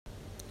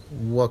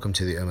Welcome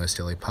to the Almost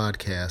Daily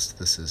Podcast.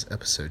 This is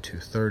episode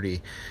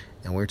 230,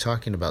 and we're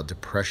talking about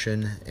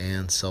depression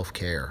and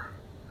self-care.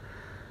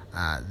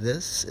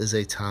 This is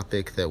a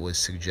topic that was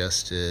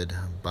suggested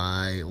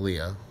by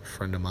Leah, a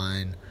friend of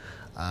mine,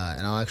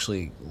 and I'll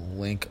actually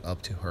link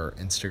up to her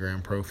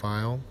Instagram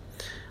profile.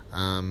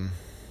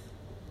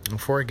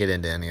 Before I get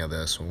into any of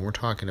this, when we're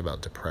talking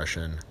about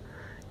depression,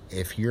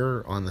 if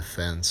you're on the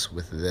fence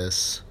with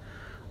this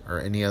or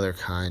any other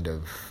kind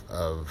of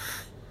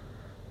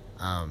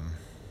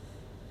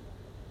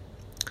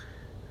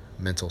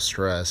mental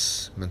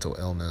stress, mental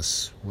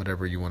illness,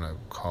 whatever you want to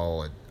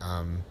call it,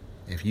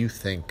 if you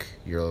think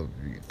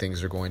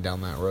things are going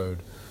down that road,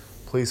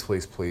 please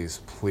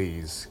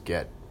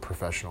get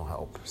professional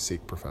help.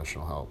 Seek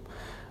professional help.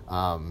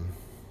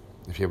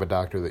 If you have a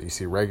doctor that you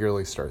see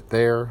regularly, start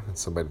there. And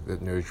somebody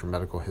that knows your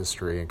medical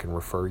history and can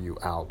refer you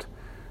out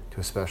to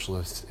a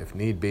specialist if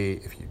need be.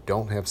 If you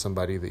don't have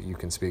somebody that you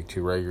can speak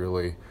to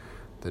regularly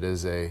that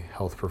is a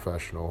health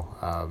professional,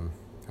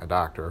 a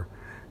doctor,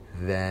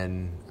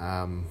 then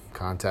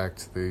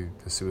contact the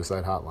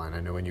suicide hotline. I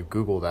know when you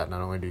Google that, not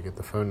only do you get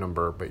the phone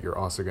number, but you're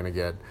also going to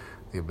get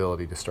the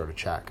ability to start a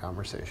chat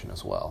conversation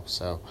as well.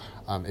 So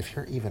if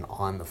you're even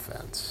on the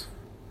fence,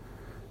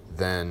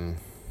 then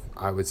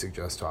I would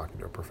suggest talking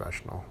to a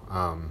professional.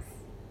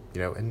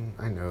 And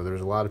I know there's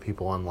a lot of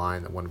people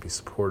online that want to be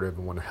supportive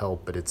and want to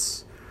help, but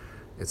it's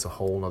a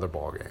whole nother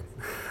ballgame.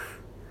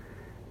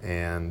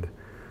 And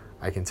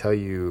I can tell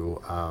you,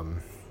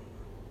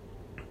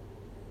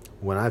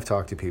 when I've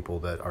talked to people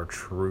that are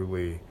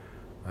truly,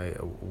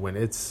 when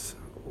it's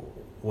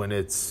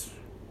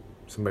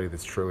somebody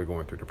that's truly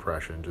going through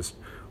depression, just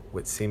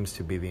what seems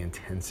to be the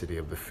intensity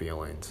of the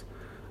feelings,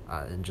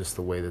 and just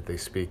the way that they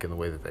speak and the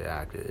way that they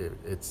act,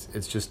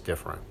 it's just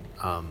different.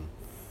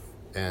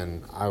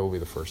 And I will be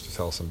the first to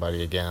tell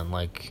somebody again,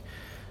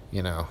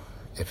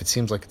 if it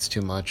seems like it's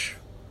too much,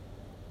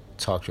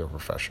 talk to a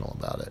professional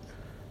about it.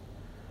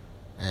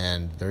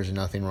 And there's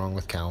nothing wrong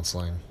with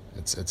counseling.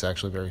 It's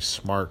actually a very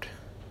smart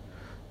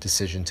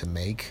decision to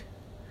make,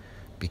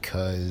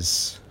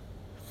 because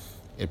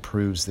it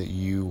proves that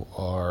you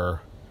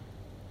are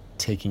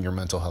taking your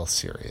mental health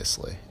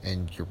seriously,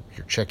 and you're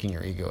checking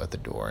your ego at the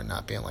door and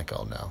not being like,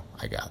 oh no,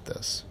 I got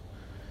this.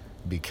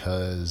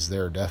 Because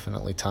there are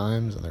definitely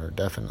times and there are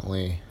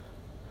definitely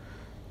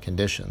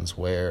conditions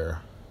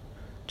where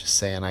just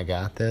saying I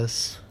got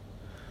this,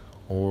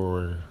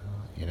 or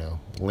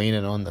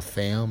leaning on the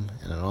fam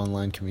in an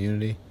online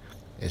community,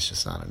 is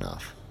just not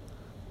enough.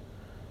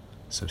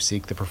 So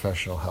seek the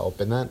professional help.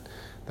 And that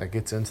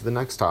gets into the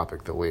next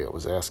topic that Leah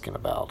was asking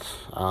about,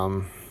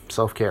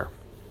 self-care.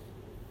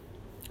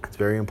 It's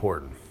very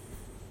important.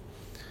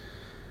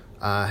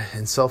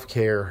 And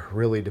self-care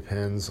really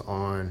depends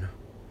on,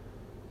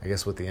 I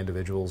guess, what the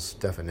individual's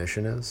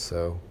definition is.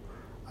 So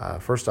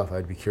first off,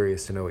 I'd be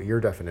curious to know what your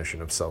definition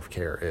of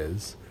self-care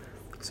is.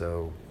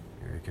 So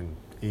you can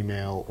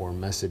email or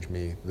message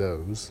me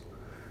those,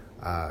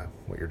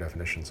 what your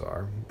definitions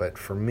are. But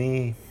for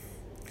me,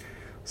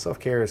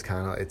 self-care is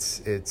kind of,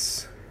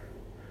 it's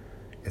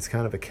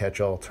kind of a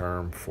catch-all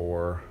term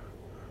for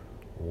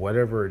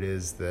whatever it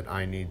is that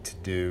I need to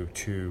do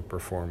to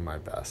perform my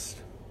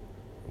best,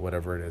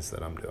 whatever it is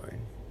that I'm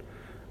doing.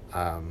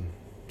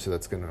 So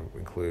that's going to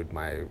include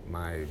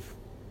my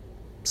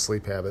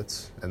sleep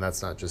habits, and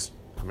that's not just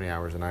how many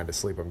hours a night of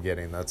sleep I'm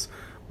getting. That's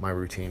my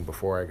routine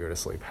before I go to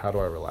sleep. How do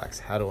I relax?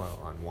 How do I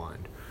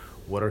unwind?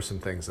 What are some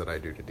things that I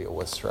do to deal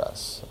with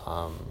stress?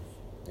 How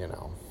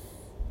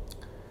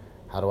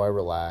do I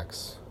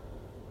relax?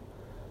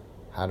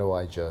 How do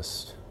I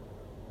just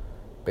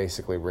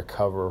basically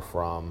recover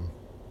from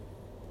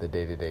the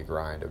day-to-day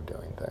grind of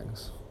doing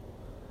things?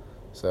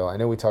 So I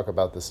know we talk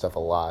about this stuff a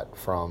lot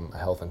from a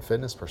health and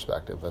fitness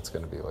perspective. That's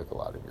going to be like a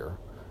lot of your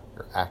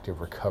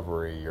active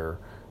recovery, your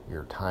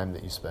time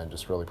that you spend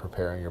just really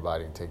preparing your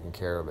body and taking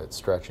care of it,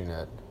 stretching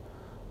it.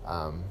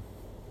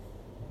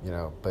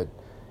 But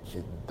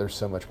there's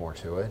so much more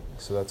to it.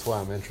 So that's why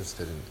I'm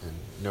interested in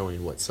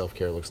knowing what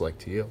self-care looks like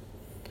to you.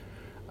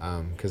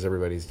 Because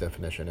everybody's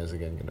definition is,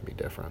 again, going to be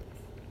different.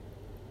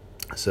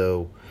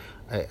 So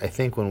I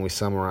think when we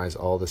summarize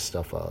all this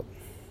stuff up,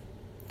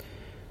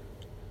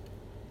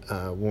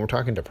 when we're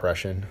talking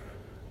depression,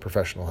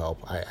 professional help,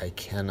 I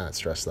cannot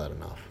stress that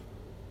enough.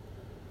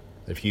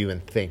 If you even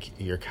think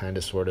you're kind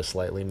of, sort of,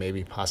 slightly,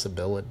 maybe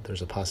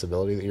there's a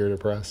possibility that you're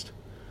depressed,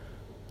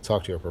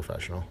 talk to a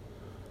professional.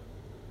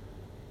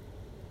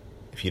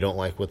 If you don't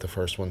like what the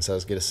first one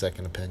says, get a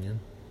second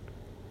opinion.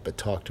 But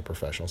talk to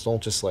professionals.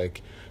 Don't just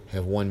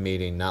have one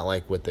meeting, not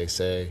like what they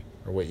say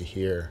or what you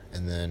hear,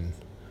 and then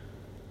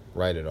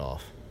write it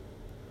off.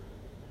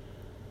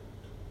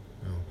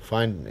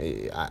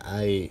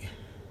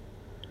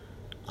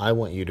 I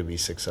want you to be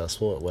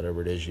successful at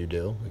whatever it is you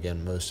do.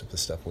 Again, most of the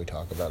stuff we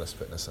talk about is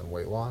fitness and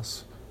weight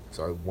loss.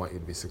 So I want you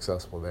to be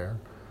successful there.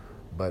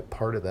 But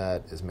part of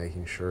that is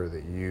making sure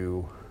that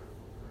you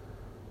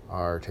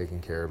are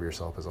taking care of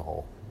yourself as a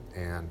whole.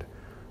 And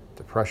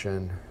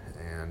depression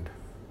and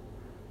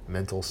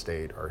mental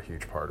state are a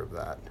huge part of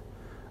that.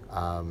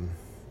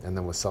 And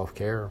then with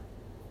self-care,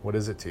 What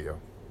is it to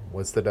you?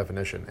 What's the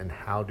definition? And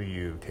how do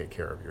you take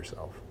care of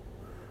yourself?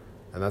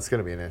 And that's going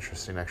to be an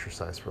interesting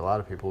exercise for a lot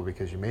of people,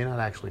 because you may not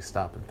actually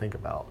stop and think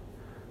about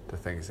the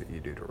things that you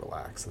do to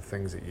relax, the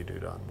things that you do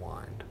to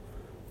unwind,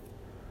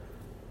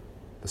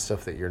 the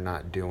stuff that you're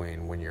not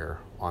doing when you're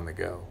on the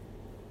go,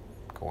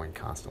 going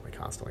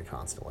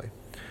constantly.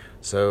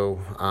 So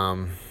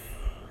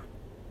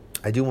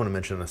I do want to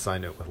mention a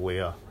side note with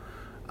Leah.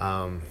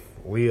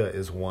 Leah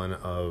is one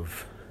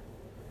of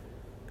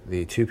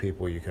the two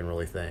people you can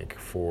really thank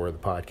for the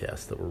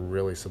podcast that were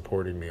really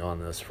supporting me on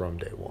this from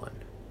day one.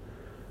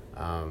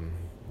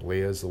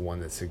 Leah is the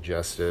one that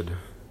suggested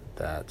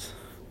that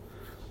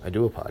I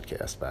do a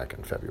podcast back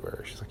in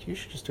February. She's like, you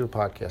should just do a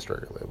podcast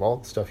regularly of all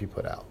the stuff you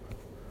put out.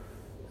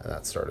 And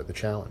that started the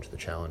challenge. The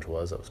challenge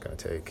was that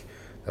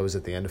was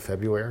at the end of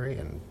February,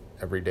 and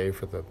every day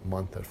for the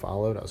month that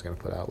followed, I was going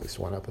to put out at least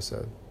one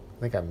episode. I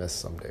think I missed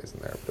some days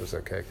in there, but it was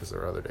okay because there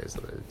were other days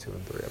that I did 2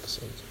 and 3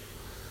 episodes.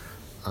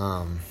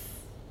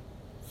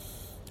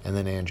 And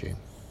then Angie's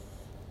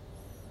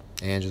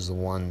the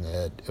one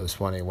that, it was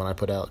funny when I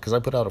put out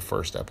a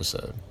first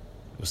episode.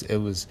 It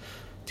was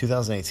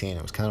 2018.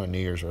 It was kind of a New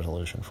Year's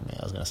resolution for me.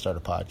 I was going to start a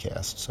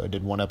podcast. So I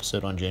did one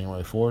episode on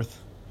January 4th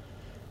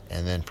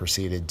and then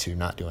proceeded to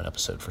not do an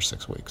episode for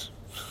 6 weeks.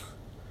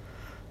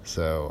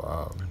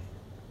 So,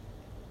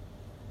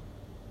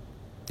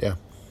 yeah.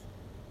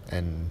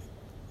 And,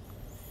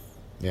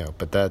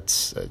 but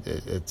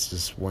it's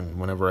just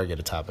whenever I get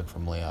a topic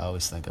from Leah, I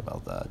always think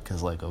about that,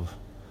 because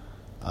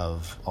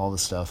of all the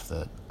stuff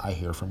that I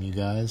hear from you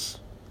guys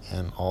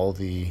and all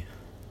the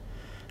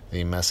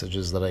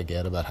messages that I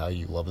get about how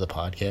you love the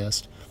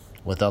podcast,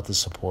 without the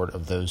support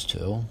of those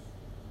two,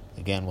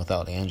 again,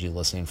 without Angie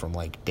listening from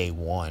like day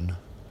one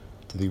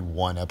to the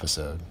one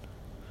episode,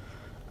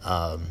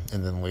 and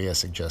then Leah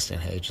suggesting,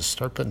 hey, just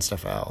start putting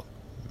stuff out.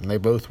 And they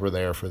both were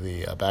there for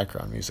the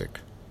background music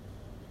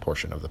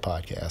portion of the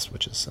podcast,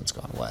 which has since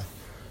gone away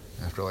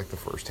after like the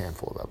first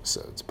handful of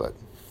episodes. But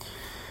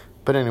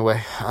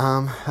anyway,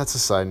 that's a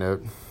side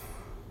note.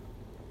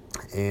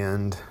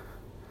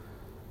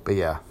 But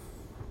yeah,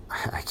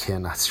 I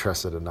cannot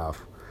stress it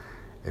enough.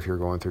 If you're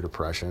going through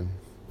depression,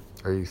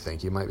 or you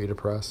think you might be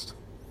depressed,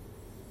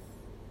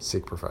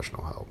 seek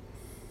professional help.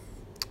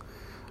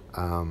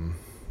 We're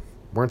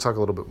going to talk a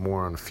little bit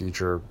more on a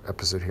future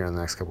episode here in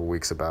the next couple of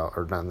weeks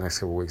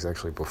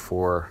actually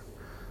before,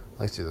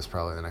 I'd like to do this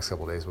probably the next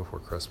couple of days before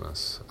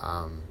Christmas.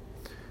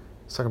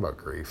 Let's talk about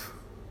grief,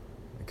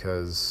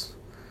 because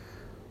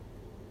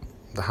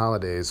the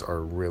holidays are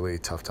a really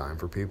tough time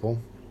for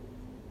people.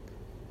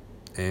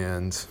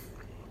 And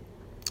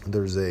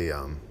there's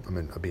I'm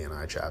in a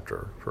B&I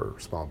chapter for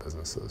small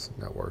businesses,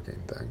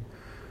 networking thing.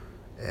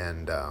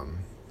 And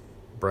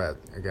Brett,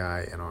 a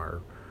guy in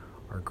our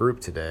group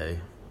today,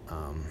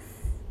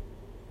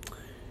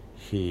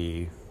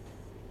 he,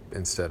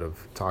 instead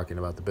of talking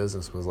about the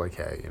business, was like,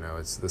 hey,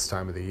 it's this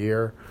time of the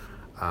year.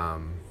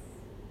 Some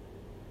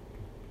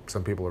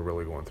people are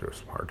really going through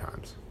some hard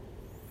times.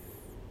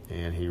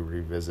 And he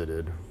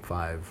revisited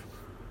 5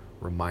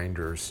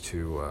 reminders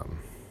to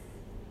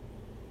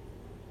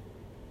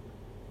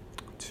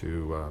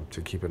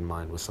keep in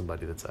mind with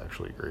somebody that's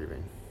actually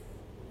grieving.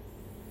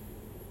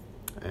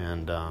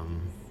 And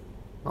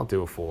I'll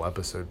do a full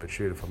episode, but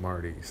shoot,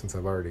 since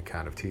I've already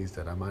kind of teased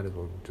it, I might as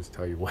well just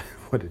tell you what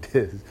it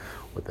is,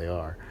 what they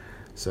are.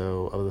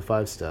 So of the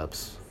 5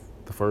 steps,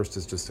 the first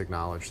is just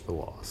acknowledge the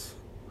loss.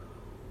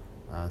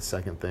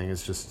 Second thing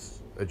is just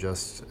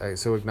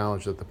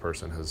acknowledge that the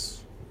person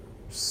has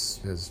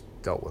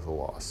dealt with a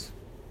loss.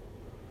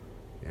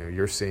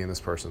 You're seeing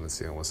this person that's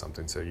dealing with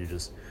something, so you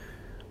just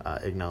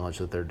acknowledge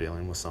that they're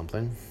dealing with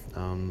something.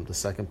 The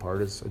second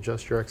part is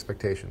adjust your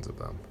expectations of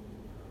them.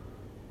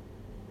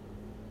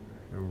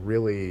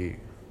 Really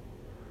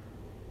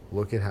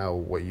look at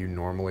what you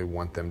normally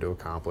want them to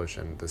accomplish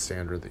and the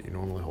standard that you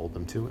normally hold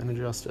them to, and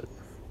adjust it.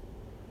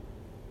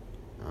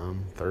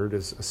 Third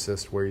is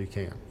assist where you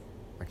can.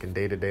 Like in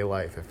day-to-day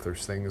life, if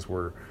there's things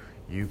where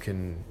you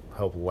can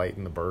help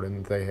lighten the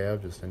burden that they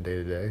have just in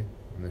day-to-day,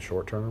 in the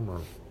short term or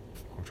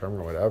long term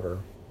or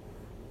whatever,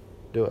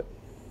 do it.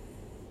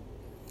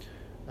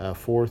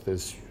 Fourth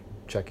is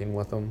checking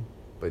with them,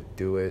 but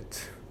do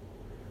it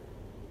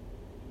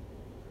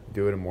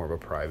in more of a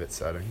private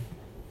setting,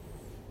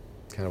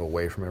 kind of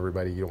away from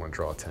everybody. You don't want to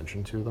draw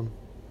attention to them.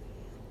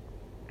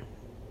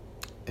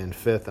 And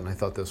fifth, and I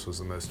thought this was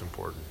the most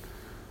important,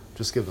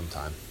 just give them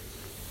time.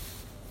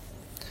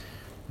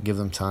 Give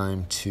them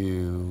time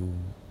to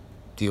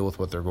deal with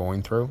what they're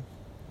going through.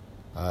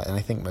 And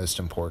I think most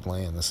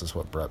importantly, and this is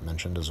what Brett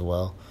mentioned as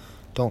well,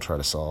 don't try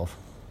to solve.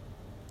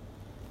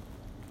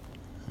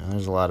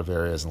 There's a lot of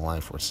areas in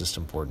life where it's just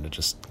important to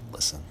just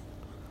listen.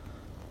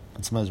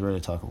 When somebody's ready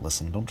to talk,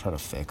 listen. Don't try to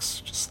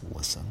fix, just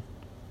listen.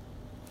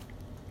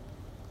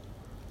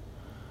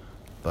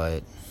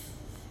 But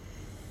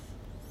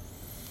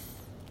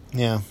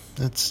yeah,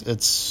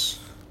 it's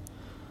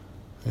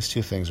these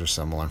two things are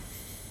similar.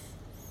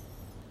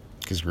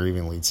 Because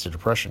grieving leads to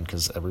depression,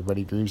 because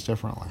everybody grieves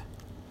differently.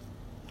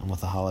 And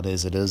with the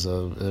holidays, it is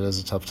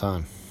a tough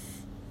time.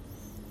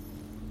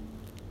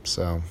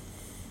 So,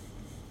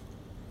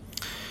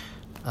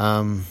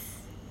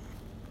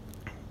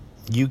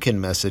 you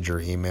can message or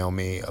email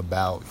me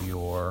about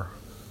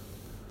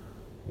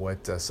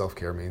what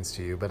self-care means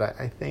to you. But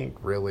I think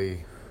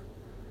really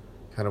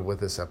kind of with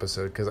this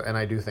episode, and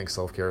I do think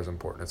self-care is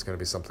important. It's going to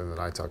be something that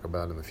I talk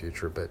about in the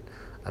future. But,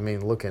 I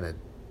mean, looking at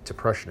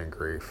depression and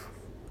grief,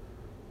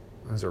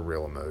 those are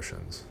real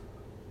emotions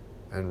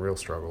and real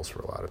struggles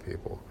for a lot of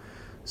people.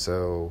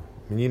 So,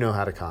 I mean, you know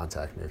how to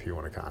contact me if you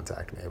want to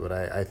contact me. But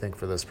I think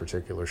for this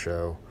particular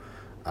show,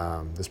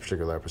 this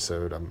particular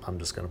episode, I'm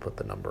just going to put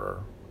the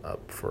number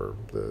up for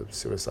the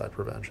suicide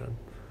prevention.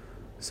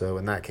 So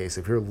in that case,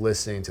 if you're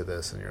listening to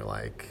this and you're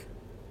like,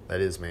 that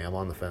is me, I'm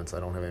on the fence, I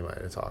don't have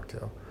anybody to talk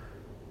to,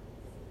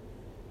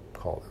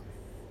 call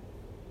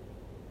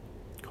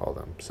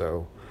them.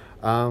 So,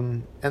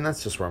 and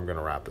that's just where I'm going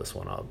to wrap this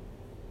one up.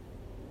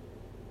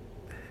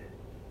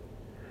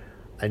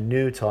 I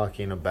knew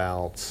talking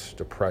about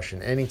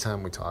depression,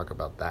 anytime we talk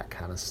about that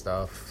kind of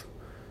stuff,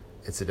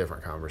 it's a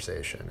different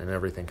conversation. And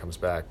everything comes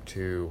back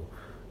to,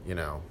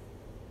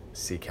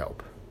 seek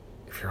help.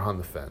 If you're on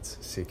the fence,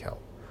 seek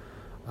help.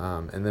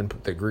 And then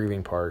the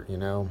grieving part,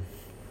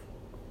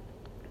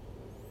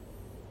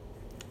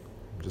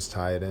 just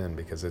tie it in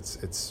because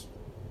it's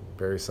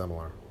very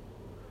similar.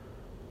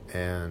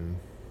 And,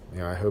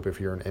 I hope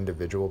if you're an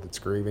individual that's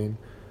grieving,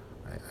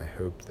 I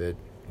hope that,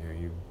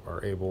 you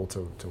are able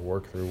to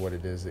work through what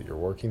it is that you're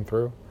working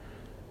through.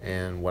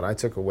 And what I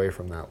took away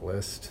from that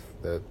list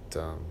that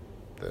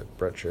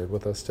Brett shared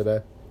with us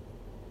today,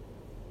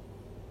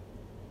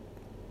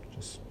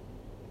 just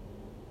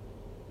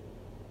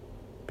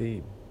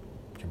be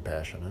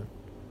compassionate,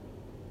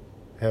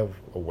 have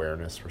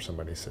awareness for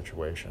somebody's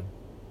situation.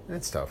 And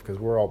it's tough because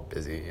we're all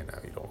busy, you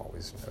don't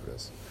always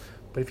notice.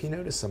 But if you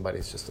notice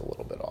somebody's just a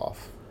little bit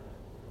off,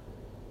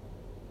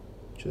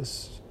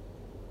 just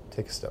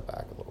take a step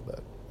back a little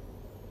bit.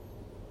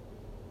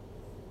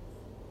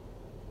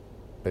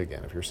 But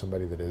again, if you're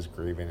somebody that is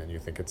grieving and you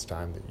think it's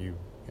time that you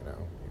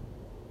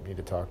need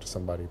to talk to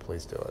somebody,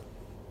 please do it.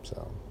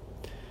 So,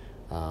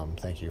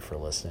 thank you for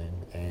listening,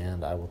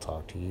 and I will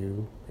talk to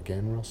you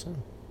again real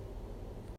soon.